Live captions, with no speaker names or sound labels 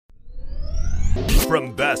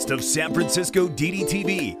From Best of San Francisco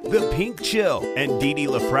DDTV, The Pink Chill, and Dee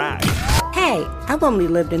LaFrac. Hey, I've only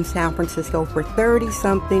lived in San Francisco for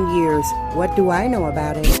 30-something years. What do I know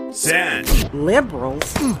about it? San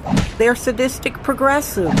Liberals? They're sadistic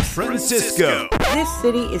progressives. Francisco. This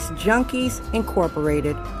city is Junkies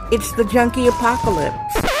Incorporated. It's the junkie apocalypse.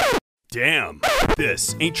 Damn,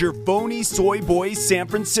 this ain't your phony soy boy San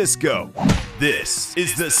Francisco. This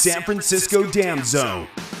is the San Francisco Dam Zone.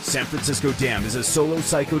 San Francisco Dam is a solo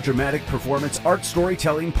psychodramatic performance art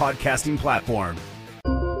storytelling podcasting platform.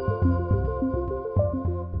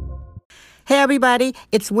 Hey everybody,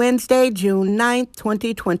 it's Wednesday, June 9th,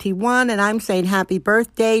 2021, and I'm saying happy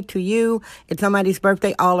birthday to you. It's somebody's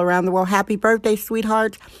birthday all around the world. Happy birthday,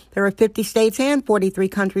 sweethearts. There are 50 states and 43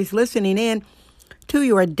 countries listening in to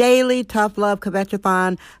your daily Tough Love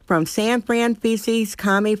Kvetchathon from San Fran Feces,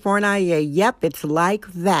 California. Yep, it's like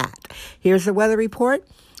that. Here's the weather report.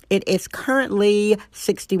 It is currently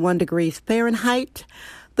 61 degrees Fahrenheit.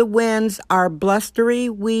 The winds are blustery.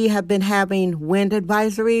 We have been having wind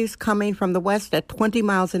advisories coming from the west at 20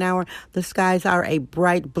 miles an hour. The skies are a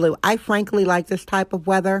bright blue. I frankly like this type of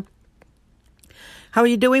weather. How are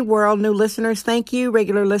you doing, world? New listeners, thank you.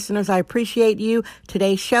 Regular listeners, I appreciate you.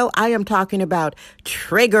 Today's show, I am talking about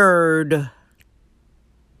triggered.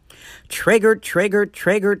 Triggered.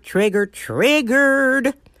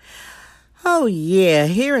 Oh, yeah.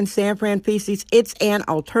 Here in San Fran Feces, it's an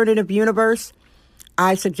alternative universe.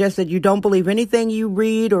 I suggest that you don't believe anything you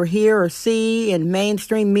read or hear or see in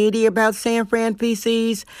mainstream media about San Fran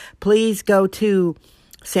Feces. Please go to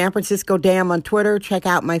San Francisco Dam on Twitter. Check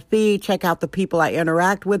out my feed. Check out the people I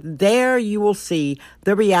interact with. There you will see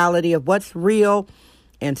the reality of what's real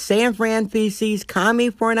in San Fran Feces,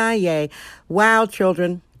 California. Wow,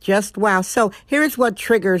 children. Just wow. So here's what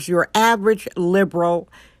triggers your average liberal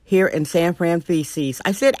here in San Fran Feces.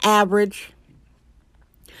 I said average.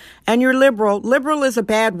 And you're liberal. Liberal is a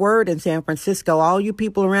bad word in San Francisco. All you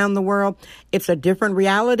people around the world, it's a different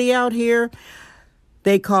reality out here.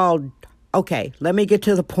 Okay, let me get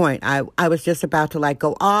to the point. I was just about to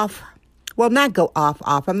go off. Well, not go off.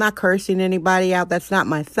 I'm not cursing anybody out. That's not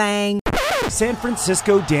my thing. San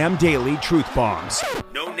Francisco Dam Daily Truth Bombs.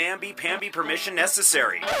 No namby-pamby permission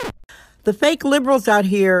necessary. The fake liberals out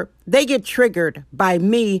here, they get triggered by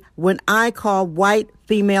me when I call white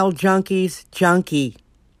female junkies junkie.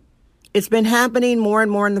 It's been happening more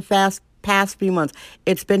and more in the past few months.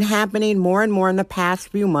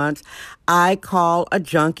 I call a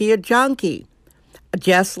junkie.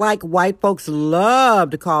 Just like white folks love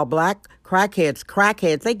to call black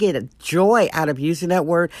crackheads. They get a joy out of using that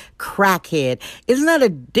word crackhead. Isn't that a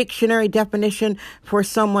dictionary definition for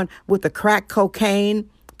someone with a crack cocaine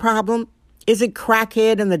problem? Is it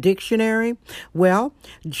crackhead in the dictionary? Well,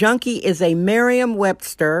 junkie is a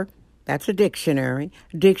Merriam-Webster, that's a dictionary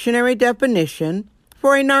definition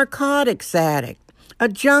for a narcotics addict, a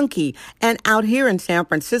junkie. And out here in San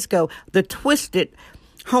Francisco, the twisted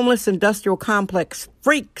homeless industrial complex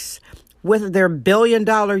freaks with their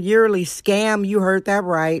billion-dollar yearly scam, you heard that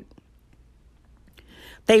right.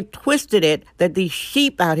 They've twisted it that these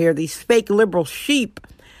sheep out here, these fake liberal sheep,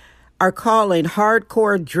 are calling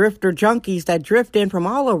hardcore drifter junkies that drift in from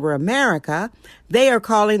all over America. They are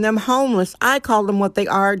calling them homeless. I call them what they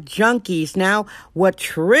are, junkies. Now, what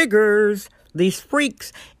triggers these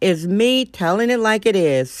freaks is me telling it like it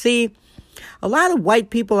is. See, a lot of white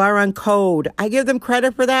people are on code. I give them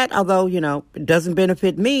credit for that, although, it doesn't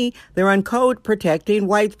benefit me. They're on code protecting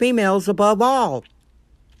white females above all.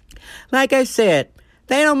 Like I said,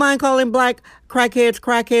 they don't mind calling black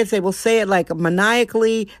crackheads. They will say it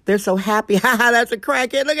maniacally. They're so happy. Ha, that's a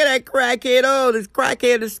crackhead. Look at that crackhead. Oh, this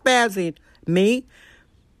crackhead is spazzing. Me?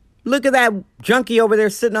 Look at that junkie over there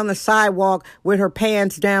sitting on the sidewalk with her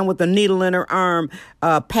pants down with a needle in her arm,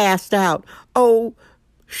 passed out. Oh,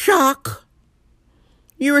 shock.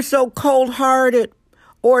 You are so cold-hearted.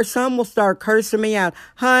 Or some will start cursing me out.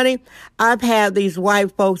 Honey, I've had these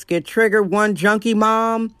white folks get triggered. One junkie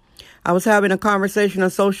mom, I was having a conversation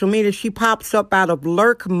on social media. She pops up out of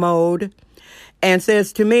lurk mode and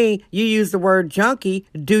says to me, you use the word junkie.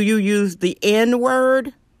 Do you use the N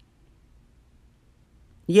word?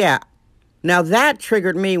 Yeah. Now that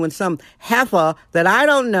triggered me when some heifer that I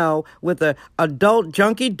don't know with an adult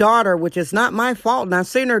junkie daughter, which is not my fault, and I've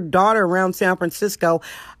seen her daughter around San Francisco,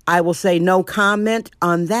 I will say no comment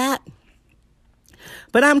on that.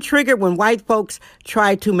 But I'm triggered when white folks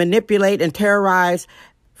try to manipulate and terrorize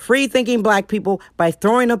free-thinking black people by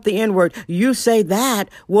throwing up the N-word. You say that.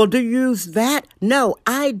 Well, do you use that? No,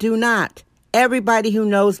 I do not. Everybody who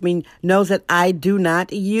knows me knows that I do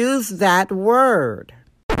not use that word.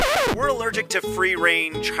 We're allergic to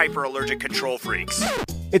free-range, hyper-allergic control freaks.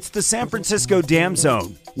 It's the San Francisco Dam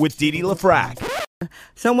Zone with Dee Dee LaFrac.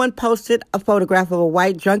 Someone posted a photograph of a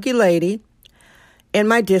white junkie lady in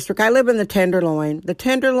my district. I live in the Tenderloin. The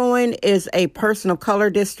Tenderloin is a person of color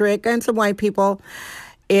district and some white people.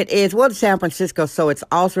 It is, well, it's San Francisco, so it's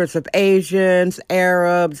all sorts of Asians,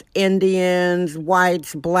 Arabs, Indians,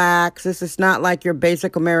 whites, blacks. This is not like your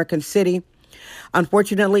basic American city.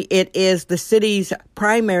 Unfortunately, it is the city's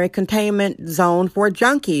primary containment zone for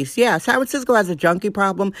junkies. Yeah, San Francisco has a junkie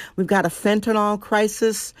problem. We've got a fentanyl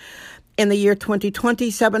crisis. In the year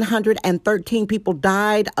 2020, 713 people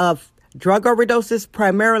died of drug overdoses,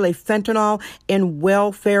 primarily fentanyl, in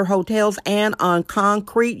welfare hotels and on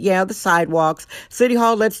concrete, the sidewalks. City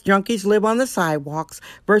Hall lets junkies live on the sidewalks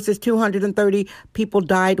versus 230 people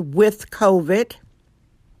died with COVID.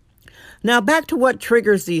 Now, back to what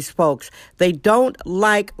triggers these folks. They don't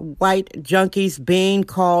like white junkies being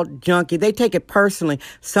called junkie. They take it personally.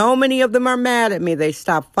 So many of them are mad at me. They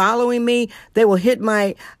stop following me. They will hit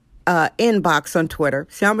my inbox on Twitter.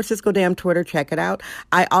 San Francisco Dam Twitter. Check it out.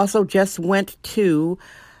 I also just went to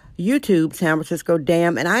YouTube, San Francisco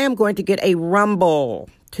Dam, and I am going to get a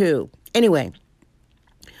Rumble, too. Anyway,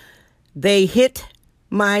 they hit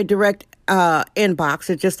my direct inbox.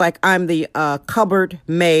 It's just like I'm the cupboard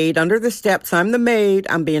maid under the steps. I'm the maid.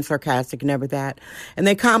 I'm being sarcastic, never that. And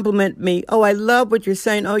they compliment me. Oh, I love what you're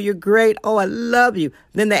saying. Oh, you're great. Oh, I love you.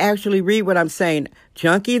 Then they actually read what I'm saying.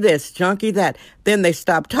 Junkie this, junkie that. Then they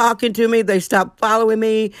stop talking to me. They stop following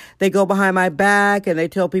me. They go behind my back and they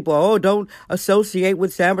tell people, oh, don't associate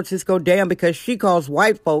with San Francisco Dam because she calls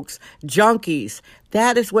white folks junkies.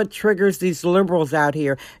 That is what triggers these liberals out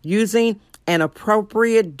here using an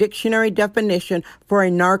appropriate dictionary definition for a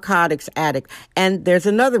narcotics addict. And there's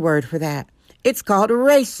another word for that. It's called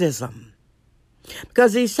racism.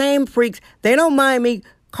 Because these same freaks, they don't mind me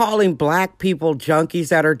calling black people junkies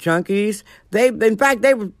that are junkies. In fact,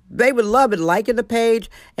 they would love it, liking the page.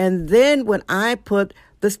 And then when I put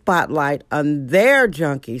the spotlight on their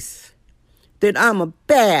junkies, that I'm a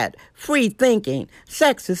bad, free-thinking,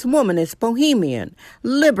 sexist, womanist, bohemian,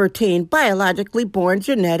 libertine, biologically born,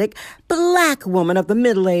 genetic, black woman of the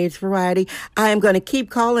middle-aged variety. I am going to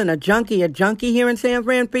keep calling a junkie here in San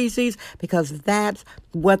Fran feces because that's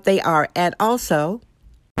what they are. And also,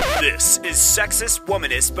 this is Sexist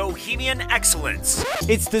Womanist Bohemian Excellence.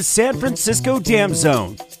 It's the San Francisco Dam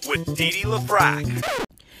Zone with Dee Dee LaFrac.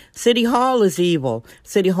 City Hall is evil.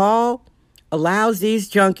 City Hall allows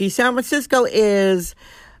these junkies. San Francisco is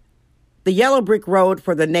the yellow brick road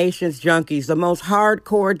for the nation's junkies. The most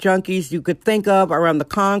hardcore junkies you could think of are on the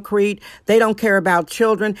concrete. They don't care about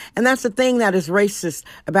children. And that's the thing that is racist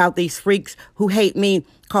about these freaks who hate me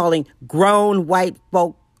calling grown white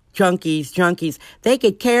folk junkies. They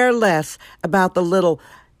could care less about the little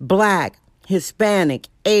black, Hispanic,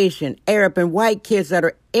 Asian, Arab, and white kids that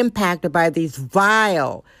are impacted by these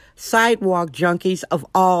vile sidewalk junkies of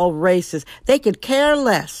all races. They could care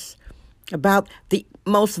less about the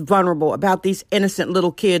most vulnerable, about these innocent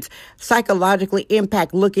little kids psychologically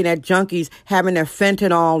impact looking at junkies having their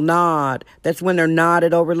fentanyl nod. That's when they're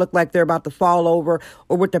nodded over, look like they're about to fall over,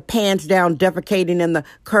 or with their pants down, defecating in the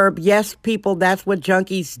curb. Yes, people, that's what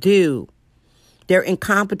junkies do. They're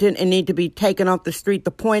incompetent and need to be taken off the street.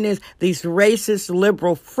 The point is, these racist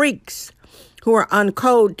liberal freaks who are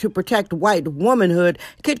uncoded to protect white womanhood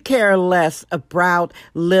could care less about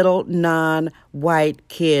little non-white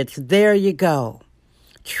kids. There you go.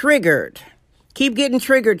 Triggered. Keep getting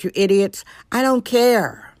triggered, you idiots. I don't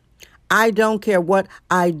care. I don't care. What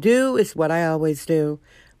I do is what I always do.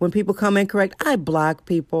 When people come incorrect, I block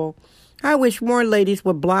people. I wish more ladies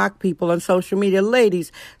would block people on social media.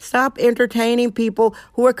 Ladies, stop entertaining people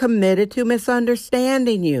who are committed to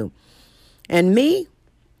misunderstanding you. And me?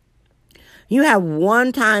 You have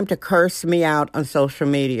one time to curse me out on social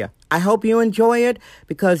media. I hope you enjoy it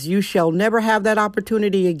because you shall never have that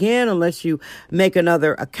opportunity again unless you make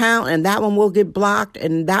another account, and that one will get blocked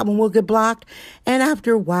and that one will get blocked. And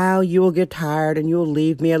after a while, you will get tired and you'll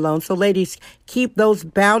leave me alone. So ladies, keep those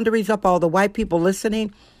boundaries up. All the white people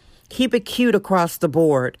listening, keep it cute across the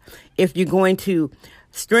board. If you're going to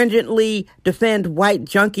stringently defend white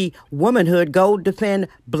junkie womanhood, go defend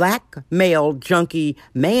black male junkie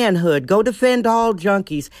manhood. Go defend all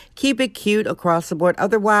junkies. Keep it cute across the board.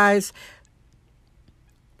 Otherwise,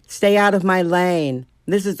 stay out of my lane.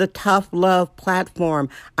 This is a tough love platform.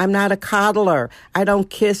 I'm not a coddler. I don't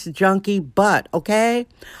kiss junkie butt, okay?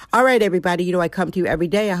 All right, everybody. You know I come to you every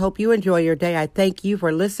day. I hope you enjoy your day. I thank you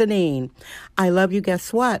for listening. I love you.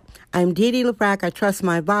 Guess what? I'm Dee Dee LaFrac. I trust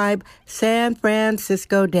my vibe. San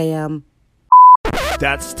Francisco Dam.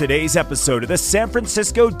 That's today's episode of the San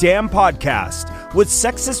Francisco Dam Podcast with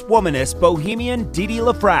sexist womanist bohemian Didi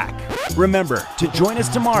Lafrac. Remember to join us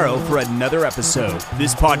tomorrow for another episode.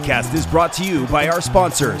 This podcast is brought to you by our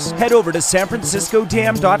sponsors. Head over to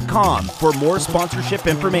sanfranciscodam.com for more sponsorship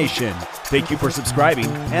information. Thank you for subscribing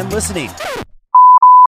and listening.